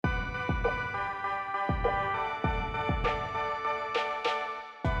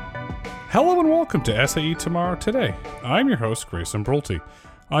Hello and welcome to SAE Tomorrow Today. I'm your host, Grayson Brulte.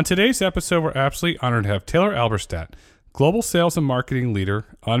 On today's episode, we're absolutely honored to have Taylor Alberstadt, Global Sales and Marketing Leader,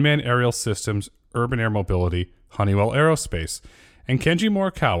 Unmanned Aerial Systems, Urban Air Mobility, Honeywell Aerospace, and Kenji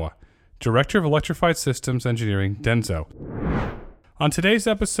Morikawa, Director of Electrified Systems Engineering, Denso. On today's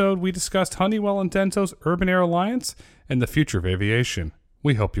episode, we discussed Honeywell and Denso's Urban Air Alliance and the future of aviation.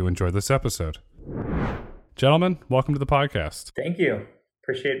 We hope you enjoy this episode. Gentlemen, welcome to the podcast. Thank you.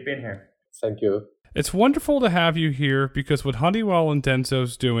 Appreciate being here. Thank you. It's wonderful to have you here because what Honeywell and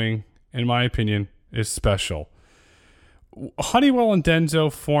Denso's doing, in my opinion, is special. Honeywell and Denso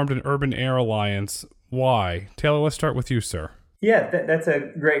formed an Urban Air Alliance. Why? Taylor, let's start with you, sir. Yeah, that's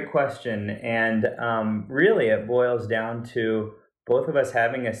a great question. And really it boils down to both of us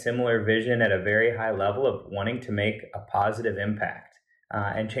having a similar vision at a very high level of wanting to make a positive impact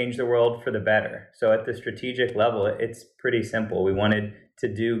and change the world for the better. So at the strategic level, it's pretty simple. We wanted to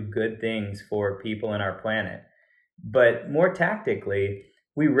do good things for people in our planet. But more tactically,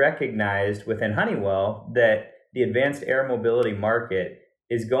 we recognized within Honeywell that the advanced air mobility market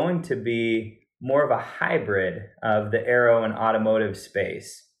is going to be more of a hybrid of the aero and automotive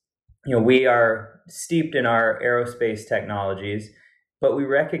space. You know, we are steeped in our aerospace technologies, but we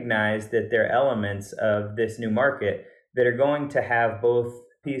recognize that there are elements of this new market that are going to have both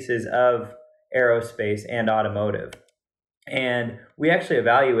pieces of aerospace and automotive. And we actually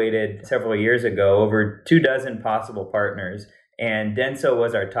evaluated several years ago over 24 possible partners, and Denso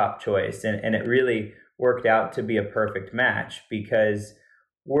was our top choice. And it really worked out to be a perfect match because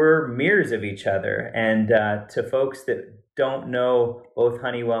we're mirrors of each other. And to folks that don't know both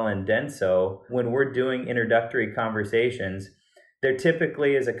Honeywell and Denso, when we're doing introductory conversations, there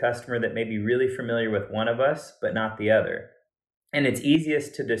typically is a customer that may be really familiar with one of us, but not the other. And it's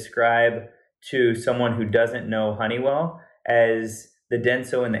easiest to describe to someone who doesn't know Honeywell as the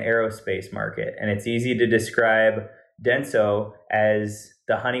Denso in the aerospace market. And it's easy to describe Denso as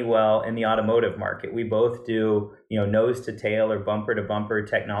the Honeywell in the automotive market. We both do, nose to tail or bumper to bumper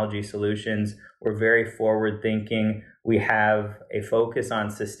technology solutions. We're very forward thinking. We have a focus on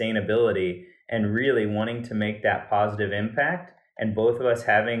sustainability and really wanting to make that positive impact. And both of us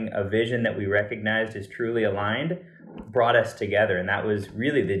having a vision that we recognized as truly aligned brought us together. And that was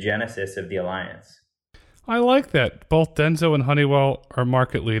really the genesis of the alliance. I like that. Both Denso and Honeywell are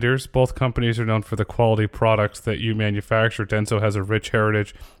market leaders. Both companies are known for the quality products that you manufacture. Denso has a rich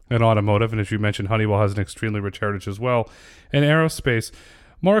heritage in automotive, and as you mentioned, Honeywell has an extremely rich heritage as well in aerospace.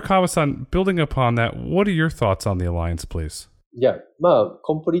 Morikawa-san, building upon that, what are your thoughts on the alliance, please? Yeah,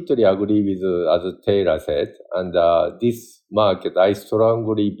 completely agree with as Taylor said. And this market, I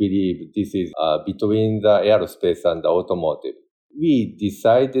strongly believe this is between the aerospace and the automotive. We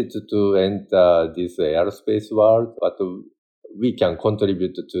decided to enter this aerospace world, but we can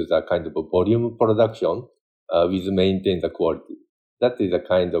contribute to the kind of volume production with maintain the quality. That is a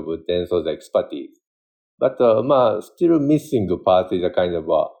kind of Denso's expertise. But still missing part is a kind of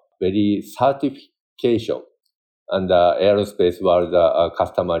very certification and aerospace world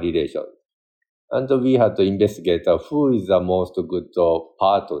customer relation. And we had to investigate who is the most good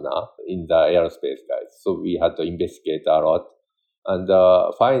partner in the aerospace guys. So we had to investigate a lot. And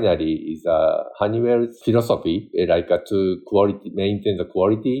finally is Honeywell's philosophy, to maintain the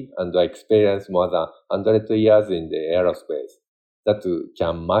quality and experience more than 100 years in the aerospace that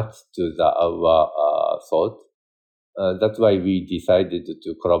can match to our thought. That's why we decided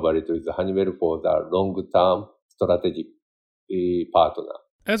to collaborate with Honeywell for the long-term strategic partner.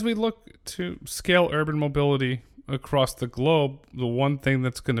 As we look to scale urban mobility across the globe, the one thing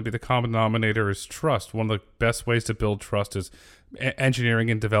that's going to be the common denominator is trust. One of the best ways to build trust is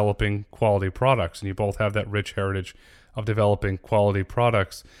engineering and developing quality products, and you both have that rich heritage of developing quality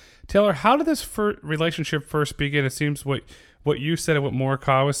products. Taylor, how did this relationship first begin? It seems what you said and what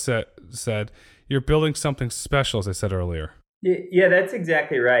Morikawa said, you're building something special, as I said earlier. Yeah, that's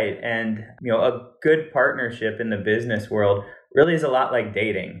exactly right. And, a good partnership in the business world really is a lot like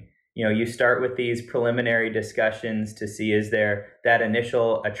dating. You start with these preliminary discussions to see is there that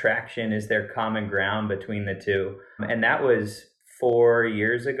initial attraction, is there common ground between the two? And that was 4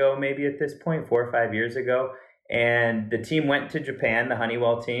 years ago, maybe at this point, 4 or 5 years ago. And the team went to Japan, the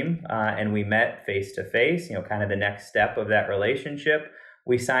Honeywell team, and we met face to face, kind of the next step of that relationship.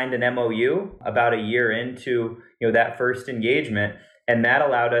 We signed an MOU about a year into, that first engagement. And that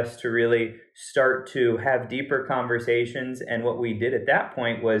allowed us to really start to have deeper conversations. And what we did at that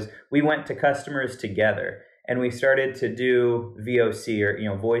point was we went to customers together and we started to do VOC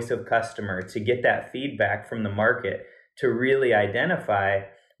or, voice of customer to get that feedback from the market to really identify,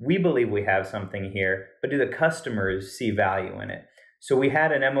 we believe we have something here, but do the customers see value in it? So we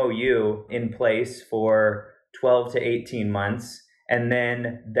had an MOU in place for 12 to 18 months. And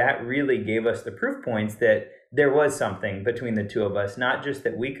then that really gave us the proof points that there was something between the two of us, not just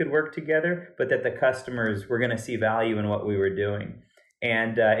that we could work together, but that the customers were going to see value in what we were doing.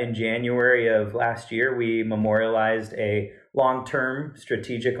 And in January of last year, we memorialized a long-term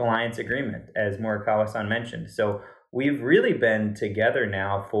strategic alliance agreement, as Morikawa-san mentioned. So we've really been together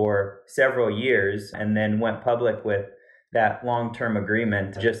now for several years, and then went public with that long-term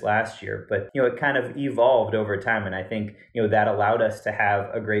agreement just last year. But, it kind of evolved over time. And I think, that allowed us to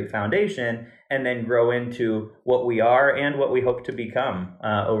have a great foundation and then grow into what we are and what we hope to become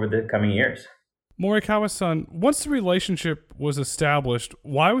over the coming years. Morikawa-san, once the relationship was established,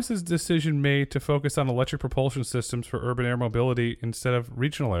 why was this decision made to focus on electric propulsion systems for urban air mobility instead of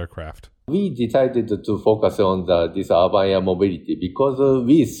regional aircraft? We decided to focus on this urban air mobility because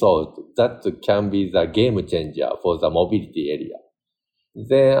we thought that can be the game changer for the mobility area.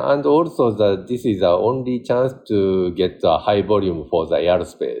 And also this is the only chance to get a high volume for the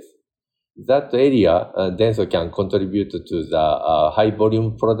aerospace. That area Denso can contribute to the high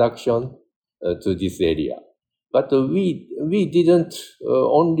volume production to this area. But we didn't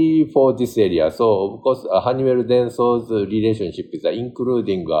only for this area. So of course Honeywell Denso's relationship is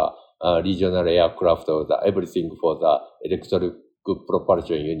including regional aircraft or everything for the electric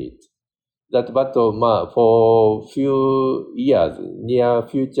propulsion unit. But for few years, near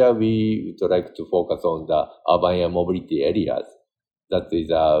future, we would like to focus on the urban air mobility areas. That is,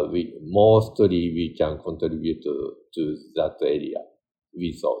 mostly we can contribute to that area,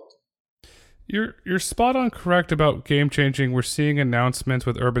 we thought. You're spot on correct about game changing. We're seeing announcements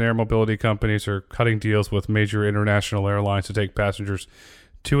with urban air mobility companies or cutting deals with major international airlines to take passengers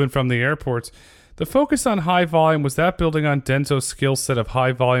to and from the airports. The focus on high volume, was that building on Denso's skill set of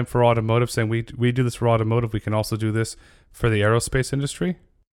high volume for automotive, saying we do this for automotive, we can also do this for the aerospace industry?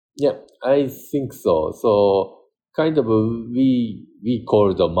 Yeah, I think so. So kind of we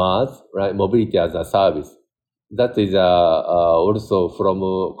call the MaaS, right? Mobility as a service. That is also from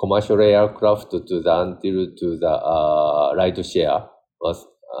commercial aircraft until to the ride share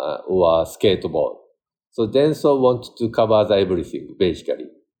or skateboard. So Denso wants to cover everything basically.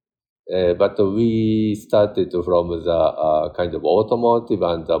 But we started from the kind of automotive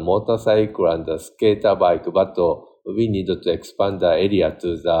and the motorcycle and the skater bike, but we needed to expand the area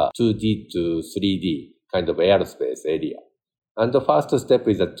to the 2D to 3D kind of aerospace area. And the first step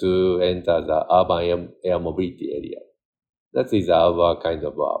is to enter the urban air mobility area. That is our kind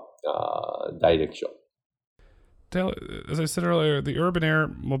of direction. As I said earlier, the urban air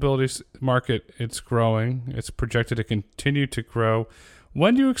mobility market, it's growing. It's projected to continue to grow.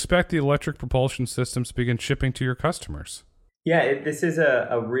 When do you expect the electric propulsion systems to begin shipping to your customers? Yeah, this is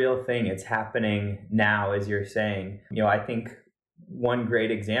a real thing. It's happening now, as you're saying. I think one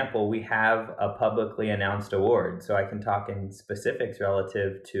great example, we have a publicly announced award. So I can talk in specifics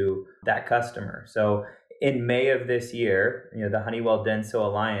relative to that customer. So in May of this year, the Honeywell Denso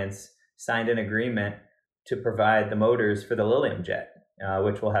Alliance signed an agreement to provide the motors for the Lilium jet,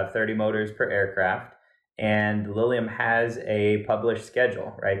 which will have 30 motors per aircraft. And Lilium has a published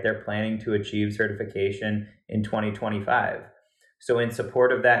schedule, right? They're planning to achieve certification in 2025. So in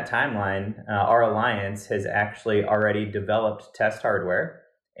support of that timeline, our alliance has actually already developed test hardware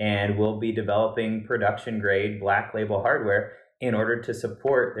and will be developing production grade black label hardware in order to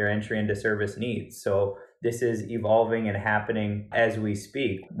support their entry into service needs. So this is evolving and happening as we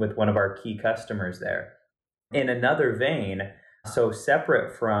speak with one of our key customers there. In another vein, so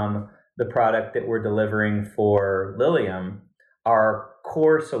separate from the product that we're delivering for Lilium, our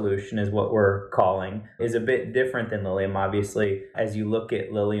core solution is what we're calling, is a bit different than Lilium. Obviously, as you look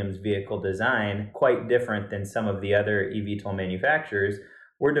at Lilium's vehicle design, quite different than some of the other eVTOL manufacturers.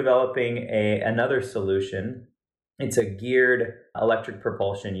 We're developing another solution. It's a geared electric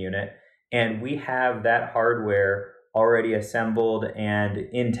propulsion unit, and we have that hardware already assembled and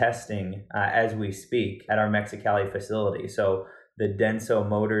in testing as we speak at our Mexicali facility. So the Denso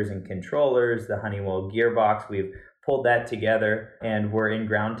motors and controllers, the Honeywell gearbox, we've pulled that together and we're in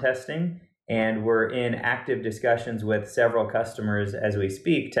ground testing, and we're in active discussions with several customers as we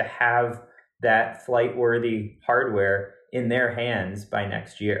speak to have that flight-worthy hardware in their hands by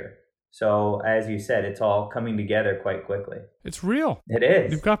next year. So as you said, it's all coming together quite quickly. It's real. It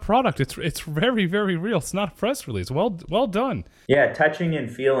is. You've got product. It's very, very real. It's not a press release. Well done. Yeah, touching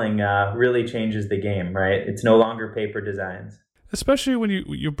and feeling really changes the game, right? It's no longer paper designs. Especially when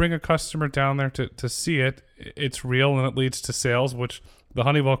you bring a customer down there to see it, it's real and it leads to sales, which the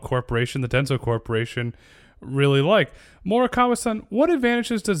Honeywell Corporation, the Denso Corporation, really like. Morikawa-san, what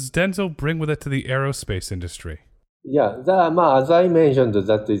advantages does Denso bring with it to the aerospace industry? Yeah, as I mentioned,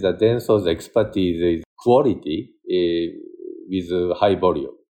 that is Denso's expertise is quality with high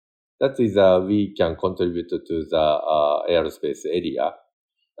volume. That is we can contribute to the aerospace area.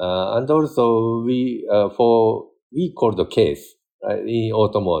 And also we call the case in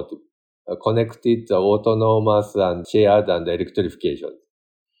automotive, connected, autonomous and shared and electrification.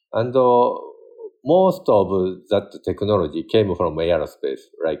 And most of that technology came from aerospace,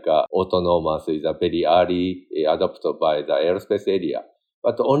 like autonomous is a very early adopted by the aerospace area.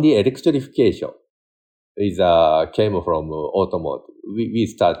 But only electrification is came from automotive. We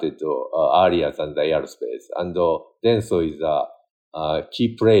started earlier than the aerospace. And Denso is a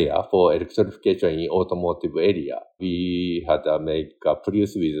key player for electrification in automotive area. We had make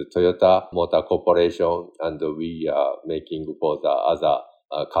Prius with Toyota Motor Corporation, and we are making for the other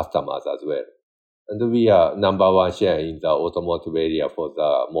customers as well. And we are number one share in the automotive area for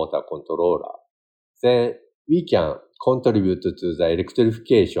the motor controller. Then we can contribute to the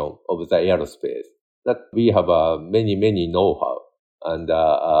electrification of the aerospace. That we have many know-how and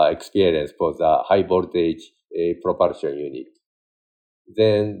experience for the high voltage propulsion unit.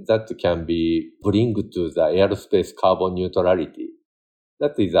 Then that can be bring to the aerospace carbon neutrality.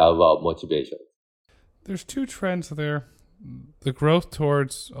 That is our motivation. There's two trends there. The growth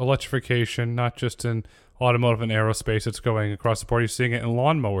towards electrification, not just in automotive and aerospace, it's going across the board. You're seeing it in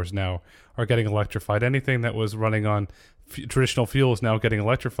lawnmowers now are getting electrified. Anything that was running on traditional fuel is now getting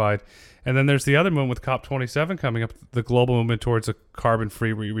electrified. And then there's the other movement with COP27 coming up, the global movement towards a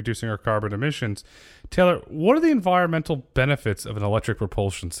carbon-free, reducing our carbon emissions. Taylor, what are the environmental benefits of an electric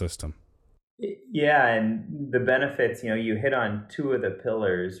propulsion system? Yeah, and the benefits, you hit on two of the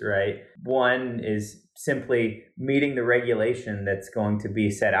pillars, right? One is simply meeting the regulation that's going to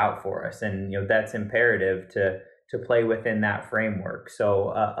be set out for us. And, that's imperative to play within that framework.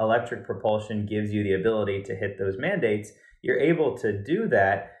 So electric propulsion gives you the ability to hit those mandates. You're able to do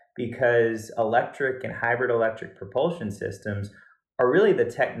that because electric and hybrid electric propulsion systems are really the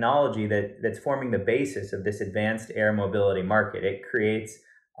technology that's forming the basis of this advanced air mobility market. It creates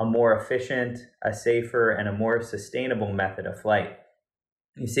a more efficient, a safer, and a more sustainable method of flight.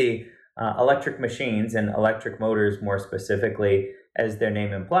 You see, electric machines and electric motors, more specifically, as their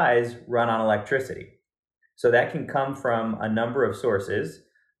name implies, run on electricity. So that can come from a number of sources,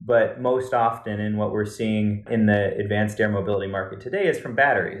 but most often in what we're seeing in the advanced air mobility market today is from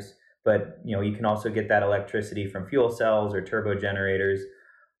batteries. But you can also get that electricity from fuel cells or turbo generators.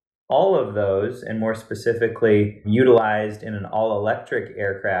 All of those, and more specifically utilized in an all-electric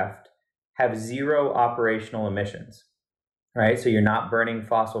aircraft, have zero operational emissions, right? So you're not burning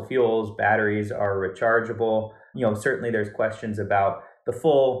fossil fuels. Batteries are rechargeable. Certainly there's questions about the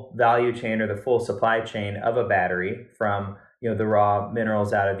full value chain or the full supply chain of a battery from the raw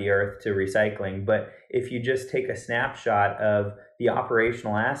minerals out of the earth to recycling. But if you just take a snapshot of the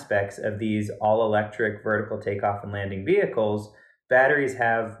operational aspects of these all-electric vertical takeoff and landing vehicles, batteries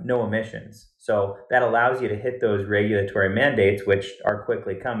have no emissions. So that allows you to hit those regulatory mandates, which are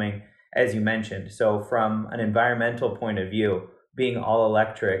quickly coming, as you mentioned. So from an environmental point of view, being all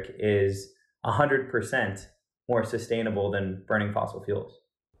electric is 100% more sustainable than burning fossil fuels.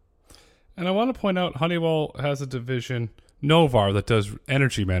 And I want to point out Honeywell has a division, Novar, that does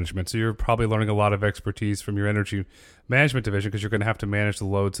energy management. So you're probably learning a lot of expertise from your energy management division because you're going to have to manage the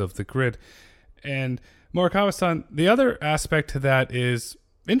loads of the grid. And Morikawa-san, the other aspect to that is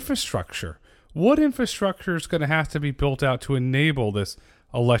infrastructure. What infrastructure is going to have to be built out to enable this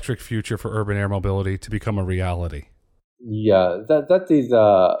electric future for urban air mobility to become a reality? Yeah, that is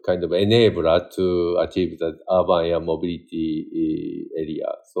a kind of enabler to achieve the urban air mobility area.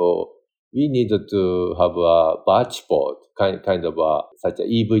 So we need to have a vertiport, kind of such a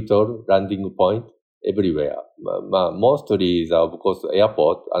eVTOL landing point everywhere. Mostly is of course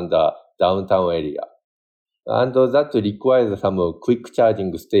airport and the downtown area. And that requires some quick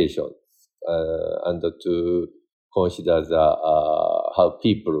charging stations and to consider how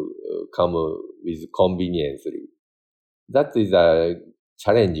people come with conveniently. That is a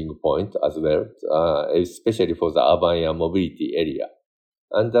challenging point as well, especially for the urban air mobility area.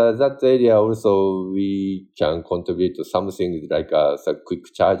 And that area also we can contribute to something like a quick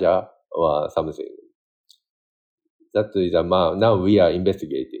charger or something. That is now we are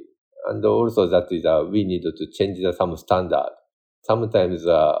investigating. And also that is we need to change some standard. Sometimes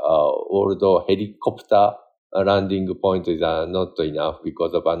although helicopter landing point is not enough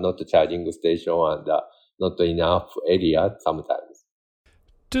because of not charging station and not enough area sometimes.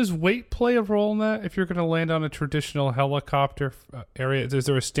 Does weight play a role in that? If you're going to land on a traditional helicopter area, is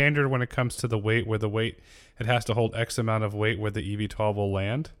there a standard when it comes to the weight where it has to hold X amount of weight where the eVTOL will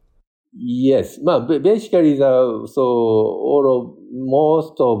land? Yes. Basically, most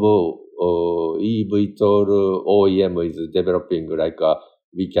of eVTOL OEM is developing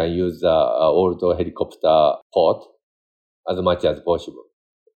we can use the old helicopter port as much as possible,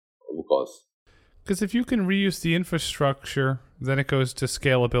 of course. Because if you can reuse the infrastructure, then it goes to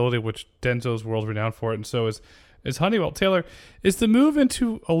scalability, which Denso's world renowned for it, and so is Honeywell. Taylor, is the move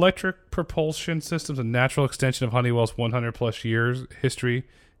into electric propulsion systems a natural extension of Honeywell's 100 plus years history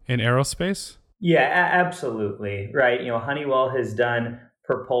in aerospace? Yeah, absolutely. Right. Honeywell has done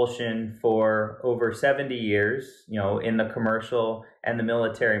propulsion for over 70 years, in the commercial and the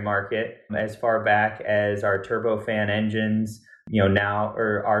military market, as far back as our turbofan engines, now,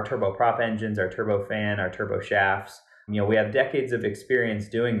 or our turboprop engines, our turbofan, our turbo shafts. We have decades of experience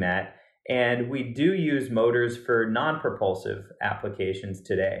doing that. And we do use motors for non-propulsive applications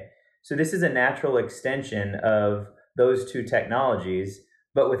today. So this is a natural extension of those two technologies.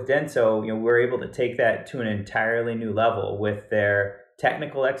 But with Denso, we're able to take that to an entirely new level with their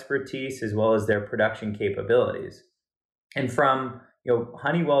technical expertise as well as their production capabilities. And from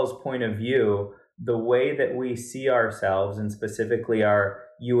Honeywell's point of view, the way that we see ourselves, and specifically our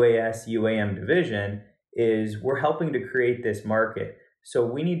UAS UAM division, is we're helping to create this market. So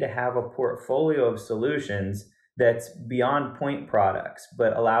we need to have a portfolio of solutions that's beyond point products,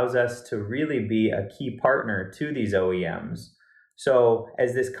 but allows us to really be a key partner to these OEMs. So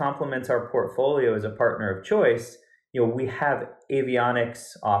as this complements our portfolio as a partner of choice, we have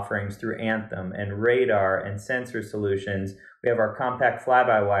avionics offerings through Anthem and radar and sensor solutions. We have our compact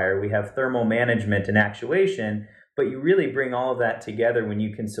fly-by-wire. We have thermal management and actuation. But you really bring all of that together when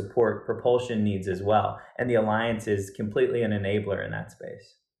you can support propulsion needs as well. And the Alliance is completely an enabler in that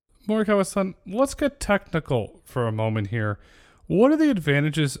space. Morikawa-san, let's get technical for a moment here. What are the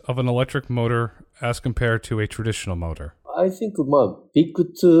advantages of an electric motor as compared to a traditional motor? I think big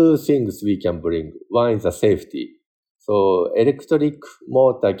two things we can bring. One is the safety. So electric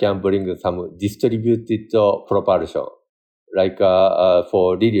motor can bring some distributed propulsion. Like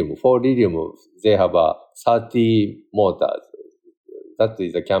for Lilium. For Lilium, they have 30 motors. That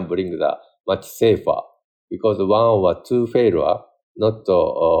is can bring the much safer because one or two failure not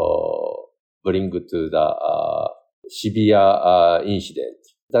bring to the severe incident.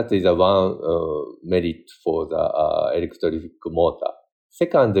 That is one merit for the electric motor.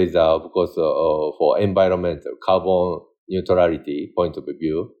 Second is, of course, for environmental carbon neutrality point of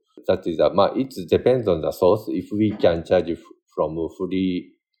view. That is, it depends on the source. If we can charge from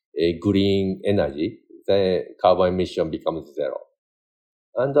free green energy, then carbon emission becomes zero.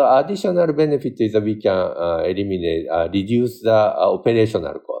 And the additional benefit is that we can reduce the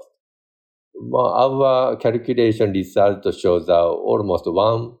operational cost. Our calculation result shows that almost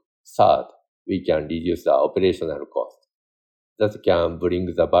 1/3 we can reduce the operational cost. That can bring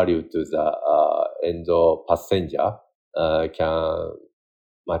the value to the end passenger, can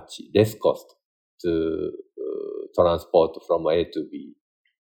much less cost to transport from A to B.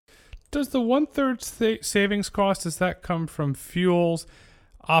 Does the 1/3 savings cost, does that come from fuels,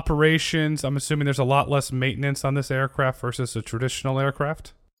 operations? I'm assuming there's a lot less maintenance on this aircraft versus a traditional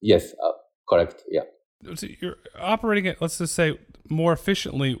aircraft? Yes, correct, yeah. So you're operating it, let's just say, more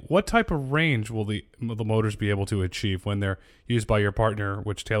efficiently. What type of range will the motors be able to achieve when they're used by your partner,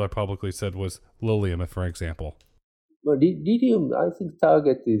 which Taylor publicly said was Lilium, for example? Well, Lilium, I think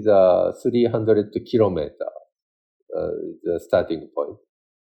target is 300 kilometer, the starting point.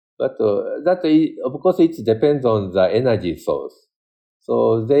 But of course, it depends on the energy source.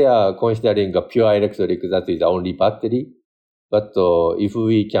 So they are considering a pure electric, that is only battery. But if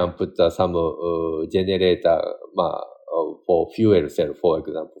we can put some generator, for fuel cell, for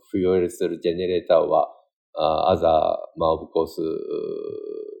example, fuel cell generator or other, of course,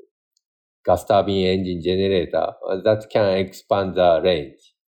 gas turbine engine generator, that can expand the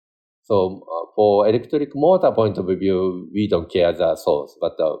range. So for electric motor point of view, we don't care the source,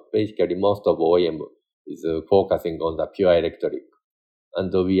 but basically most of OEM is focusing on the pure electric.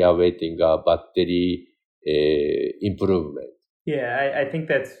 And we are waiting battery improvement. Yeah, I think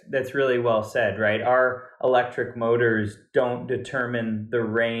that's really well said, right? Our electric motors don't determine the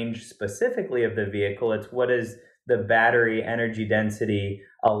range specifically of the vehicle. It's what does the battery energy density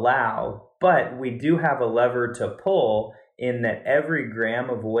allow. But we do have a lever to pull in that every gram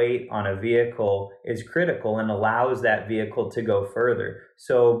of weight on a vehicle is critical and allows that vehicle to go further.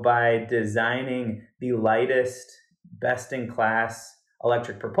 So by designing the lightest, best-in-class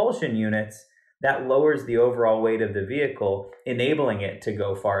electric propulsion units, that lowers the overall weight of the vehicle, enabling it to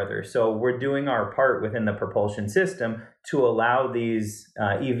go farther. So we're doing our part within the propulsion system to allow these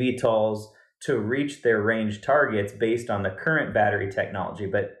eVTOLs to reach their range targets based on the current battery technology.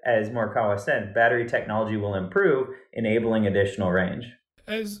 But as Morikawa said, battery technology will improve, enabling additional range.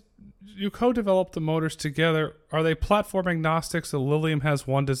 As you co-develop the motors together, are they platform agnostic? So Lilium has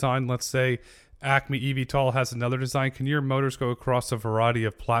one design, let's say Acme eVTOL has another design. Can your motors go across a variety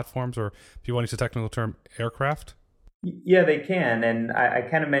of platforms, or if you want to use a technical term, aircraft? Yeah, they can. And I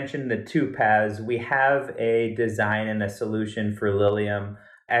kind of mentioned the two paths. We have a design and a solution for Lilium.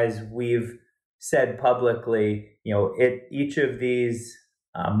 As we've said publicly, each of these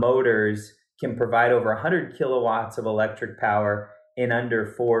motors can provide over 100 kilowatts of electric power in under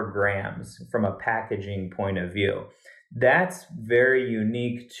 4 grams from a packaging point of view. That's very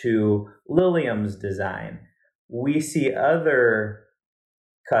unique to Lilium's design. We see other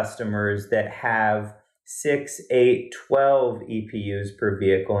customers that have 6, 8, 12 EPUs per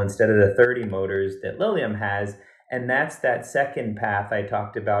vehicle instead of the 30 motors that Lilium has. And that's that second path I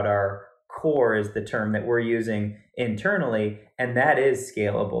talked about. Our core is the term that we're using internally, and that is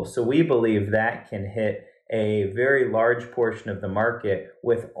scalable. So we believe that can hit a very large portion of the market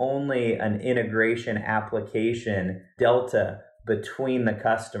with only an integration application delta between the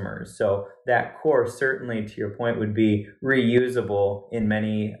customers. So that core, certainly to your point, would be reusable in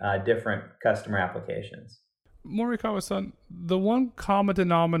many different customer applications. Morikawa-san, the one common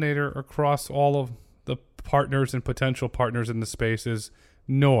denominator across all of the partners and potential partners in the space is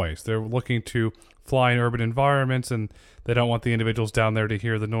noise. They're looking to fly in urban environments, and they don't want the individuals down there to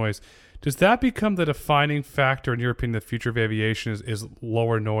hear the noise. Does that become the defining factor, in your opinion, the future of aviation is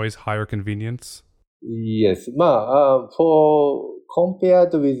lower noise, higher convenience? Yes. For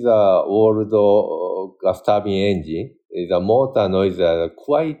compared with the old gas turbine engine, the motor noise are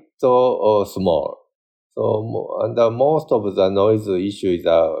quite small. So, and most of the noise issue is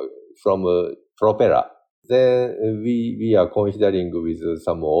from propeller. Then we are considering with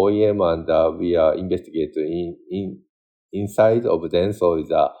some OEM, and we are investigating inside of them, so is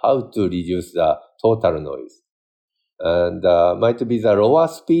how to reduce the total noise. And might be the lower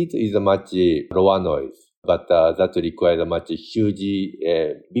speed is a much lower noise, but that requires a much huge,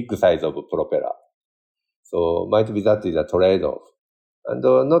 big size of propeller. So might be that is a trade-off. And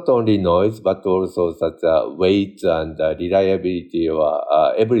not only noise, but also that weight and reliability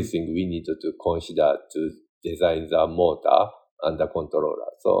or everything we need to consider to design the motor and the controller.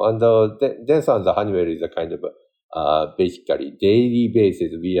 So, and Denso and the Honeywell is a kind of basically daily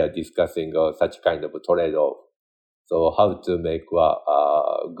basis we are discussing such kind of trade-off. So how to make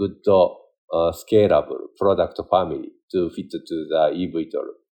a good scalable product family to fit to the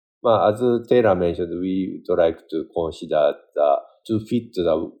eVTOL. As Taylor mentioned, we would like to consider to fit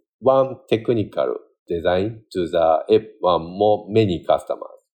the one technical design to the many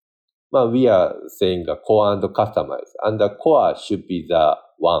customers. We are saying core and customize, and the core should be the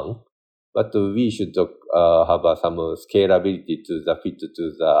one, but we should have some scalability to the fit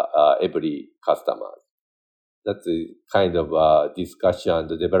to the every customer. That's a kind of discussion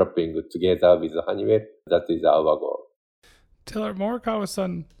and developing together with Honeywell. That is our goal. Taylor,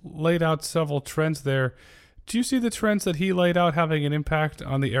 Morikawa-san laid out several trends there. Do you see the trends that he laid out having an impact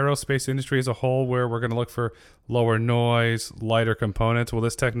on the aerospace industry as a whole, where we're going to look for lower noise, lighter components? Will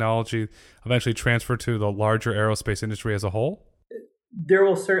this technology eventually transfer to the larger aerospace industry as a whole? There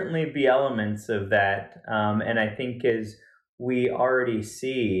will certainly be elements of that. And I think as we already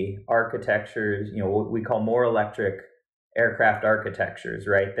see architectures, what we call more electric aircraft architectures,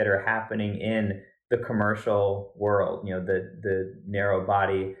 right, that are happening in the commercial world, the narrow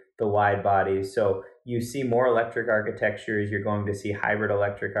body, the wide body. So you see more electric architectures, you're going to see hybrid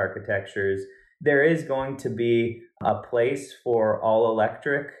electric architectures. There is going to be a place for all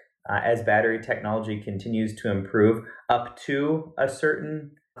electric as battery technology continues to improve up to a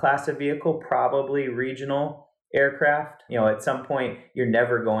certain class of vehicle, probably regional aircraft. At some point, you're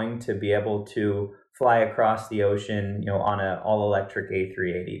never going to be able to fly across the ocean, on an all-electric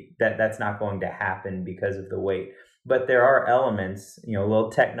A380. That's not going to happen because of the weight. But there are elements, little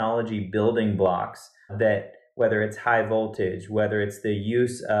technology building blocks that, whether it's high voltage, whether it's the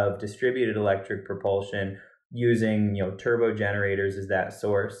use of distributed electric propulsion, using, turbo generators as that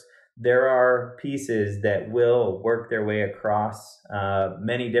source, there are pieces that will work their way across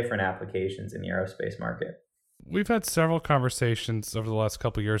many different applications in the aerospace market. We've had several conversations over the last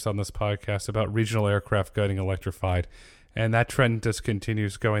couple of years on this podcast about regional aircraft getting electrified, and that trend just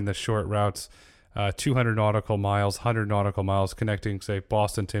continues going the short routes, 200 nautical miles, 100 nautical miles connecting, say,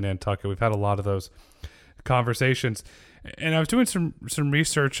 Boston to Nantucket. We've had a lot of those conversations. And I was doing some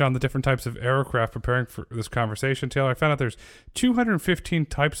research on the different types of aircraft preparing for this conversation, Taylor. I found out there's 215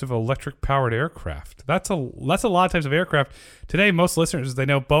 types of electric powered aircraft. That's a lot of types of aircraft. Today, most listeners, they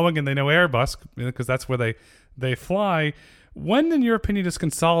know Boeing and they know Airbus because that's where they fly. When, in your opinion, does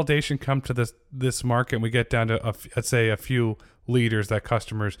consolidation come to this market and we get down to, let's say, a few leaders that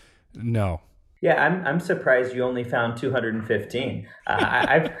customers know? Yeah, I'm surprised you only found 215.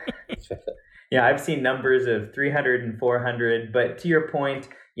 I've seen numbers of 300 and 400, but to your point,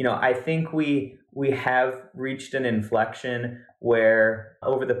 I think we have reached an inflection where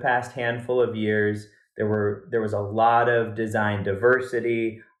over the past handful of years, there was a lot of design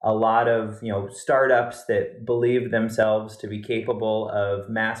diversity, a lot of startups that believed themselves to be capable of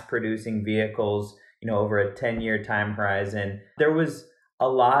mass producing vehicles, over a 10-year time horizon. There was a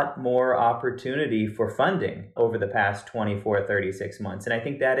lot more opportunity for funding over the past 24, 36 months. And I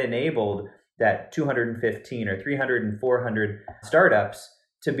think that enabled that 215 or 300 and 400 startups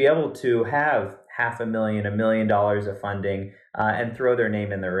to be able to have $500,000, $1 million of funding and throw their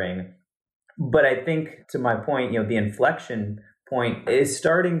name in the ring. But I think, to my point, the inflection point is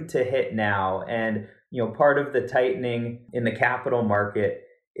starting to hit now. And, part of the tightening in the capital market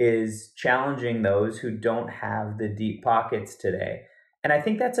is challenging those who don't have the deep pockets today. And I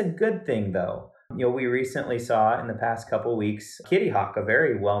think that's a good thing, though. We recently saw in the past couple of weeks, Kitty Hawk, a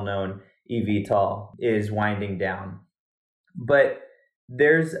very well-known eVTOL, is winding down. But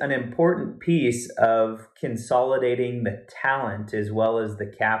there's an important piece of consolidating the talent as well as the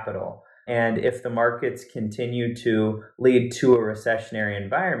capital. And if the markets continue to lead to a recessionary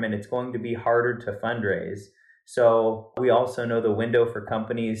environment, it's going to be harder to fundraise. So we also know the window for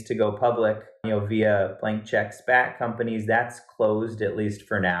companies to go public, via blank check SPAC companies, that's closed at least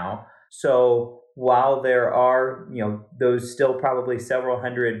for now. So while there are, those still probably several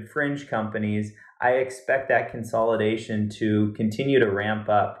hundred fringe companies, I expect that consolidation to continue to ramp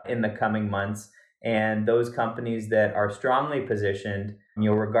up in the coming months. And those companies that are strongly positioned,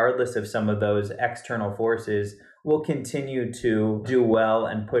 regardless of some of those external forces, will continue to do well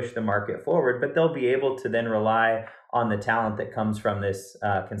and push the market forward, but they'll be able to then rely on the talent that comes from this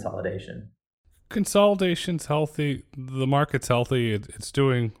consolidation. Consolidation's healthy. The market's healthy. It's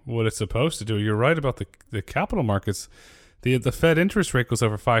doing what it's supposed to do. You're right about the capital markets. The Fed interest rate goes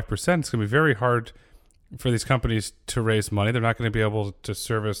over 5%. It's going to be very hard for these companies to raise money. They're not going to be able to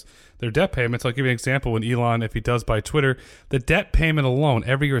service their debt payments. I'll give you an example. When Elon, if he does buy Twitter, the debt payment alone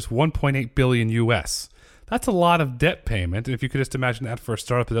every year is $1.8 billion US. That's a lot of debt payment. And if you could just imagine that for a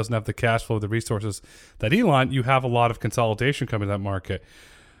startup that doesn't have the cash flow, the resources that Elon, you have a lot of consolidation coming to that market.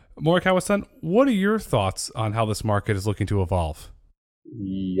 Morikawa-san, what are your thoughts on how this market is looking to evolve?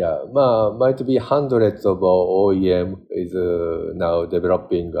 Yeah, might be hundreds of OEM is now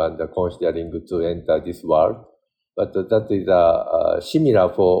developing and considering to enter this world. But that is similar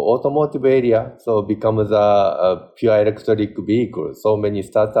for automotive area. So becomes a pure electric vehicle. So many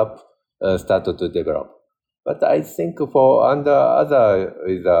startups started to develop. But I think for other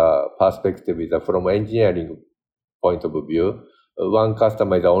is a perspective is from engineering point of view. One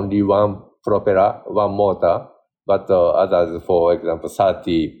customer is only one propeller, one motor, but others, for example,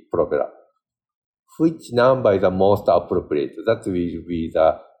 30 propeller. Which number is the most appropriate? That will be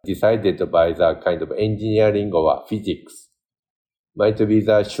decided by the kind of engineering or physics. Might be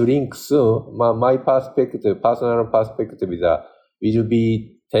the shrink soon. My perspective, personal perspective is will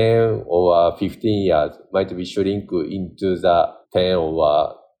be 10 or 15 years. Might be shrink into the 10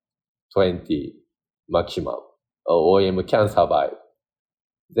 or 20 maximum. OEM can survive.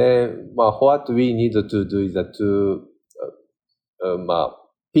 Then, what we need to do is to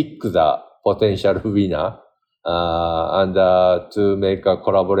pick the potential winner and to make a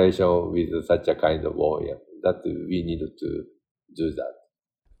collaboration with such a kind of OEM. That we need to do that.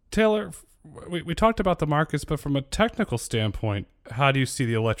 Taylor, we talked about the markets, but from a technical standpoint, how do you see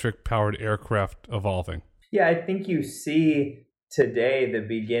the electric-powered aircraft evolving? Yeah, I think you see today the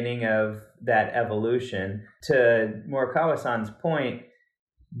beginning of that evolution. To Morikawa-san's point,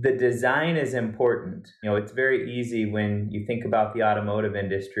 the design is important. It's very easy when you think about the automotive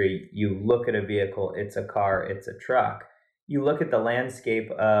industry, you look at a vehicle, it's a car, it's a truck. You look at the landscape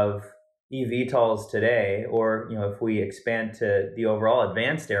of eVTOLs today, or if we expand to the overall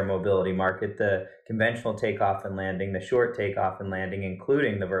advanced air mobility market, the conventional takeoff and landing, the short takeoff and landing,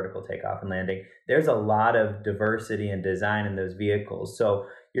 including the vertical takeoff and landing, there's a lot of diversity and design in those vehicles. So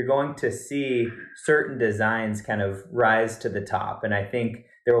you're going to see certain designs kind of rise to the top. And I think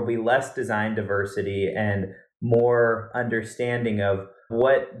there will be less design diversity and more understanding of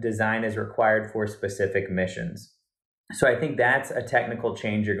what design is required for specific missions. So I think that's a technical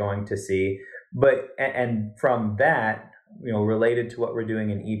change you're going to see. And from that, related to what we're doing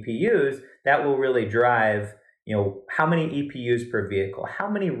in EPUs, that will really drive, how many EPUs per vehicle, how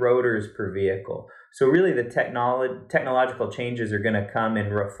many rotors per vehicle. So really the technological changes are going to come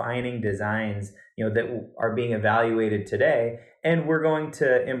in refining designs, that are being evaluated today. And we're going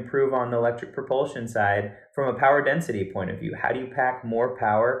to improve on the electric propulsion side from a power density point of view. How do you pack more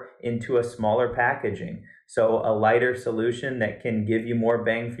power into a smaller packaging? So a lighter solution that can give you more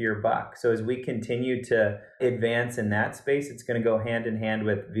bang for your buck. So as we continue to advance in that space, it's going to go hand in hand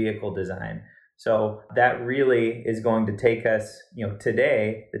with vehicle design. So that really is going to take us,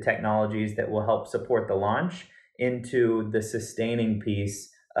 today, the technologies that will help support the launch into the sustaining piece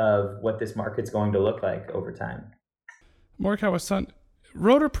of what this market's going to look like over time. Morikawa-san,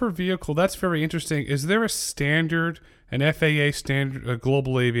 rotor per vehicle, that's very interesting. Is there a standard, an FAA standard, a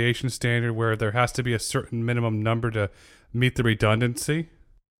global aviation standard, where there has to be a certain minimum number to meet the redundancy?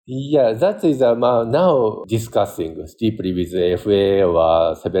 Yeah, that is now discussing deeply with the FAA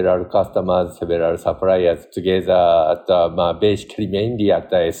or several customers, several suppliers together at basically mainly at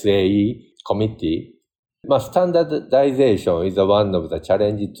the SAE committee. Standardization is one of the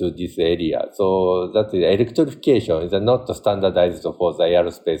challenges to this area. So that is electrification is not standardized for the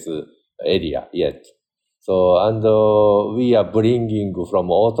aerospace area yet. So, and we are bringing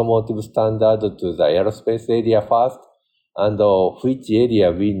from automotive standard to the aerospace area first, and which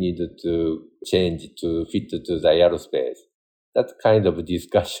area we need to change to fit to the aerospace. That kind of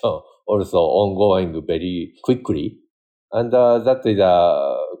discussion also ongoing very quickly. And that is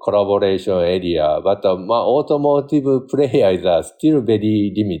a collaboration area, but automotive players are still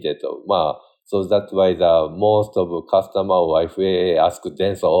very limited. So that's why the most of customer or FAA ask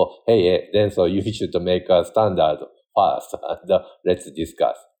Denso, hey, Denso, you should make a standard first, and let's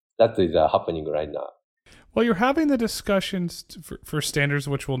discuss. That is happening right now. Well, you're having the discussions for standards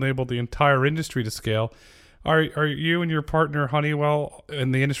which will enable the entire industry to scale. Are you and your partner Honeywell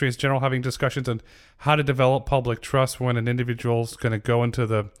and the industry in general having discussions on how to develop public trust when an individual is going to go into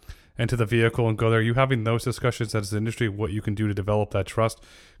the vehicle and go there? Are you having those discussions as an industry, what you can do to develop that trust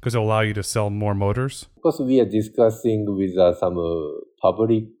because it'll allow you to sell more motors? Of course, we are discussing with some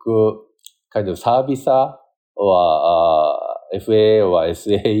public kind of servicer or FAA or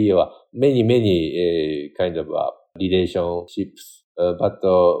SAE or many kind of relationships. But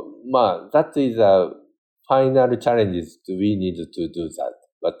that is a final challenges we need to do that,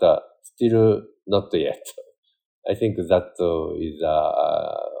 but still not yet. I think that is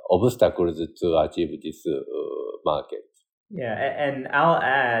obstacles to achieve this market. Yeah, and I'll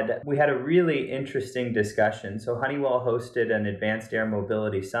add, we had a really interesting discussion. So Honeywell hosted an Advanced Air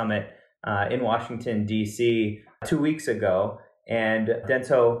Mobility Summit in Washington, D.C. 2 weeks ago. And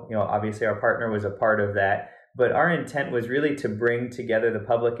Denso, obviously our partner was a part of that. But our intent was really to bring together the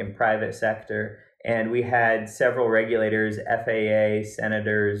public and private sector. And we had several regulators, FAA,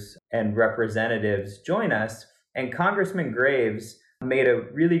 senators, and representatives join us. And Congressman Graves made a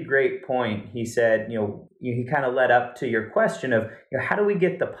really great point. He said, he kind of led up to your question of, how do we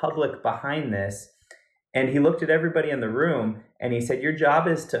get the public behind this? And he looked at everybody in the room and he said, your job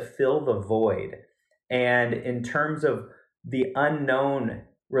is to fill the void. And in terms of the unknown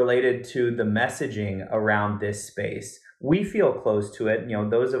related to the messaging around this space, we feel close to it.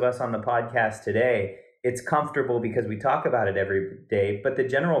 Those of us on the podcast today, it's comfortable because we talk about it every day. But the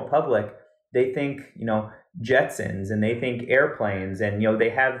general public, they think, Jetsons and they think airplanes, and, they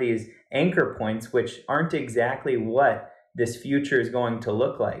have these anchor points which aren't exactly what this future is going to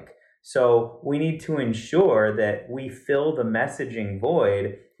look like. So we need to ensure that we fill the messaging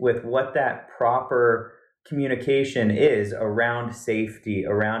void with what that proper communication is around safety,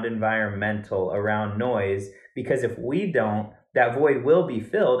 around environmental, around noise, because if we don't, that void will be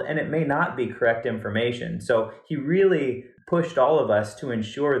filled and it may not be correct information. So he really pushed all of us to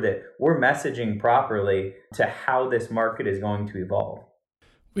ensure that we're messaging properly to how this market is going to evolve.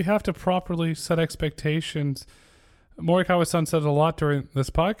 We have to properly set expectations. Morikawa-san said a lot during this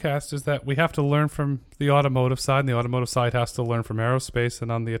podcast is that we have to learn from the automotive side, and the automotive side has to learn from aerospace.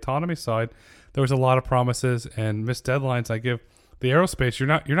 And on the autonomy side, there was a lot of promises and missed deadlines. I give the aerospace,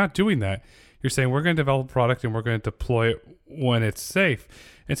 you're not doing that. You're saying we're going to develop a product and we're going to deploy it when it's safe.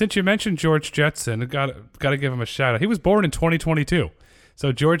 And since you mentioned George Jetson, got to give him a shout out. He was born in 2022.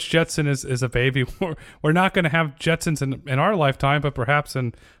 So George Jetson is a baby. We're not going to have Jetsons in our lifetime, but perhaps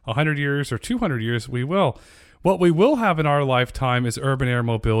in 100 years or 200 years we will. What we will have in our lifetime is urban air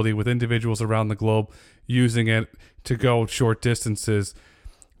mobility with individuals around the globe using it to go short distances.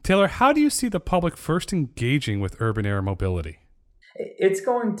 Taylor, how do you see the public first engaging with urban air mobility? It's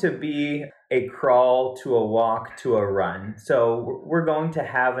going to be a crawl to a walk to a run. So we're going to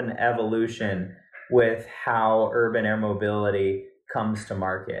have an evolution with how urban air mobility comes to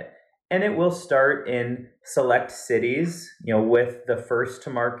market. And it will start in select cities, with the first to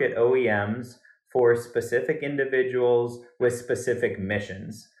market OEMs for specific individuals with specific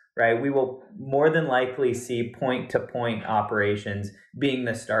missions, right? We will more than likely see point-to-point operations being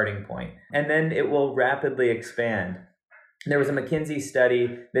the starting point, and then it will rapidly expand. There was a McKinsey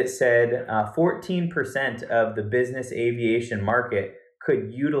study that said 14% of the business aviation market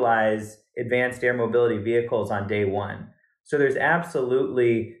could utilize advanced air mobility vehicles on day one. So there's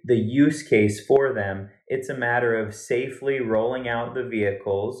absolutely the use case for them. It's a matter of safely rolling out the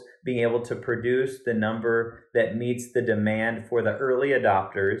vehicles, being able to produce the number that meets the demand for the early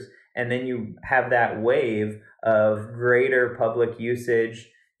adopters, and then you have that wave of greater public usage.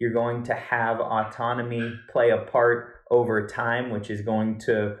 You're going to have autonomy play a part over time, which is going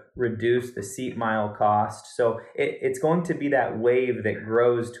to reduce the seat mile cost. So it's going to be that wave that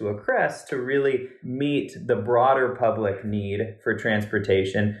grows to a crest to really meet the broader public need for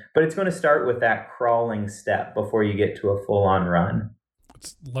transportation. But it's going to start with that crawling step before you get to a full-on run.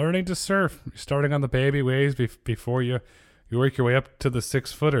 It's learning to surf, starting on the baby waves before you work your way up to the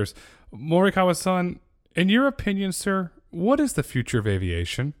 6-footers. Morikawa-san, in your opinion, sir, what is the future of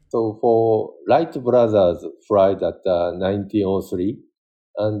aviation? So for Wright brothers flight at 1903,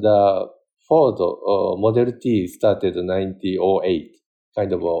 and Ford Model T started 1908,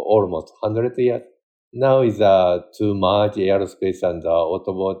 kind of almost 100 years. Now is to merge aerospace and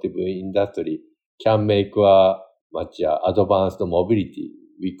automotive industry can make a much advanced mobility.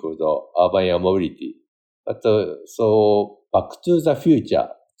 We call the urban air mobility. But so Back to the Future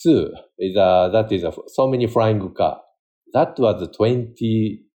 2 is that is so many flying car. That was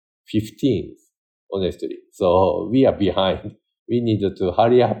 2015, honestly. So we are behind. We need to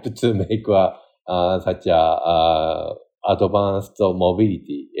hurry up to make such a advanced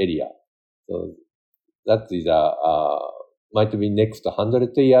mobility area. So that is might be next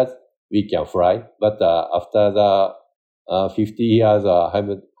 100 years we can fly. But after the 50 years or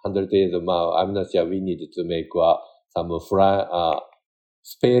 100 years, I'm not sure we need to make some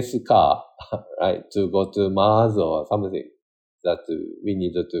space car, right, to go to Mars or something that we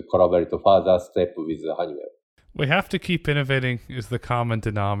need to collaborate further step with Honeywell. We have to keep innovating is the common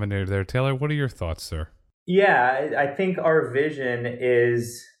denominator there. Taylor, what are your thoughts, sir? Yeah, I think our vision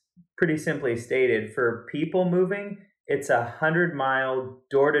is pretty simply stated. For people moving, it's a 100-mile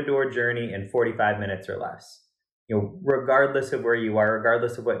door-to-door journey in 45 minutes or less. Regardless of where you are,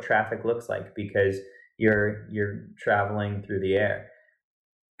 regardless of what traffic looks like, because you're traveling through the air.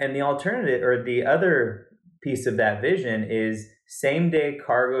 And the alternative, or the other piece of that vision, is same-day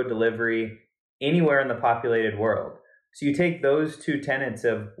cargo delivery anywhere in the populated world. So you take those two tenets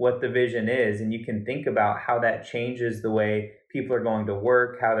of what the vision is, and you can think about how that changes the way people are going to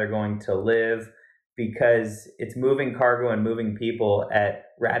work, how they're going to live, because it's moving cargo and moving people at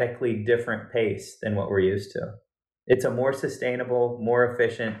radically different pace than what we're used to. It's a more sustainable, more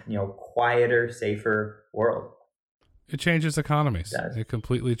efficient, quieter, safer world. It changes economies. It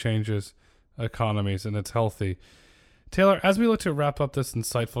completely changes economies, and it's healthy. Taylor, as we look to wrap up this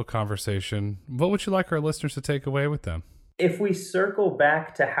insightful conversation, what would you like our listeners to take away with them? If we circle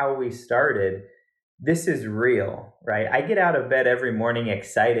back to how we started, this is real, right? I get out of bed every morning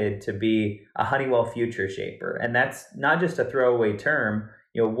excited to be a Honeywell future shaper. And that's not just a throwaway term.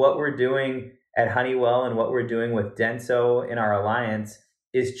 What we're doing at Honeywell and what we're doing with Denso in our alliance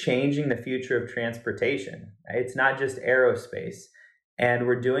is changing the future of transportation. It's not just aerospace. And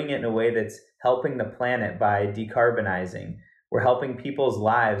we're doing it in a way that's helping the planet by decarbonizing. We're helping people's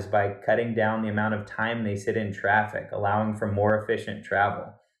lives by cutting down the amount of time they sit in traffic, allowing for more efficient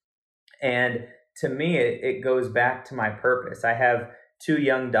travel. And to me, it goes back to my purpose. I have 2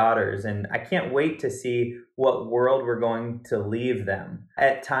 young daughters, and I can't wait to see what world we're going to leave them.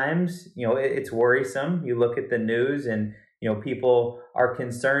 At times, it's worrisome. You look at the news and people are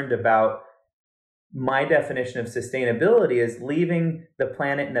concerned about. My definition of sustainability is leaving the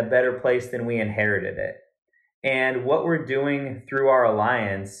planet in a better place than we inherited it. And what we're doing through our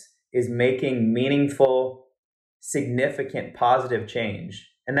alliance is making meaningful, significant, positive change.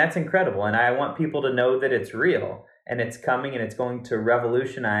 And that's incredible. And I want people to know that it's real and it's coming and it's going to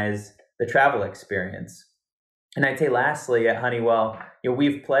revolutionize the travel experience. And I'd say lastly, at Honeywell,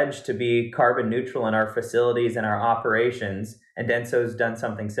 we've pledged to be carbon neutral in our facilities and our operations, and Denso's done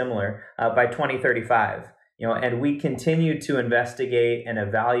something similar, by 2035. And we continue to investigate and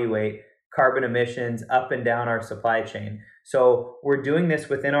evaluate carbon emissions up and down our supply chain. So we're doing this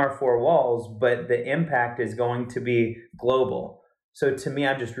within our 4 walls, but the impact is going to be global. So to me,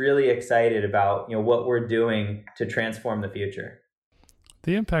 I'm just really excited about what we're doing to transform the future.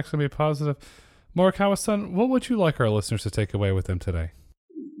 The impact's going to be positive. Morikawa-san, what would you like our listeners to take away with them today?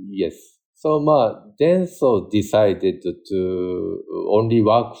 Yes. So, Denso decided to only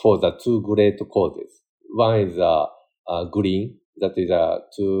work for the two great causes. One is green, that is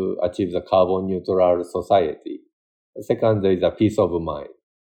to achieve the carbon neutral society. The second is a peace of mind.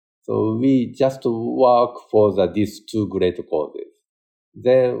 So we just work for these two great causes.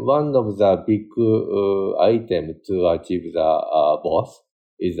 Then one of the big items to achieve the both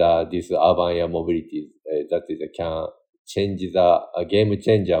is this urban air mobility that is can change a game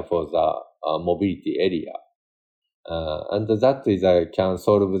changer for the mobility area. And that is can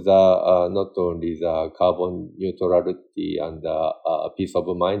solve the not only the carbon neutrality and peace of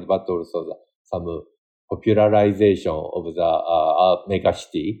mind, but also some popularization of the mega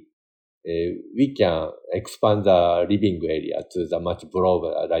city. We can expand the living area to the much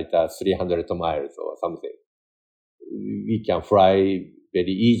broader, like 300 miles or something. We can fly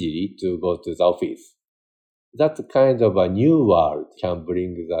very easily to go to the office. That kind of a new world can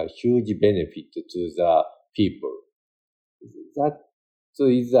bring the huge benefit to the people. That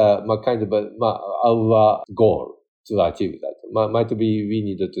is kind of our goal to achieve that. Might be we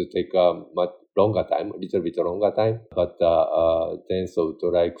need to take a much longer time, a little bit longer time, but Denso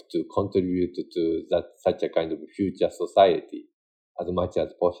would like to contribute to that such a kind of future society as much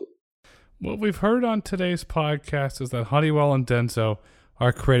as possible. What we've heard on today's podcast is that Honeywell and Denso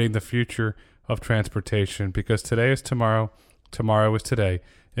are creating the future of transportation, because today is tomorrow, tomorrow is today,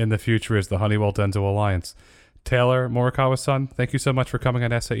 and the future is the Honeywell-Denso Alliance. Taylor Morikawa-san, thank you so much for coming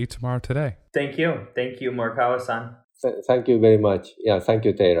on SAE Tomorrow Today. Thank you. Thank you, Morikawa-san. Thank you very much. Yeah, thank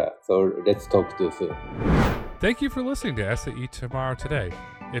you, Taylor. So let's talk to you soon. Thank you for listening to SAE Tomorrow Today.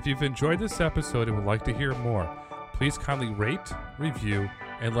 If you've enjoyed this episode and would like to hear more, please kindly rate, review,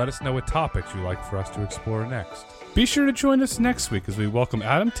 and let us know what topics you'd like for us to explore next. Be sure to join us next week as we welcome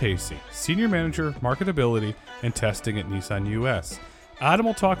Adam Tacey, Senior Manager, Marketability and Testing at Nissan US. Adam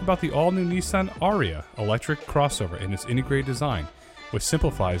will talk about the all-new Nissan Ariya electric crossover and its integrated design, which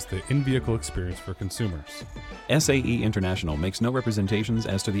simplifies the in-vehicle experience for consumers. SAE International makes no representations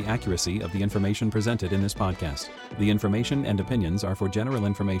as to the accuracy of the information presented in this podcast. The information and opinions are for general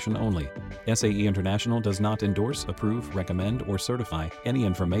information only. SAE International does not endorse, approve, recommend, or certify any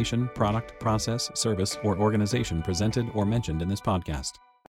information, product, process, service, or organization presented or mentioned in this podcast.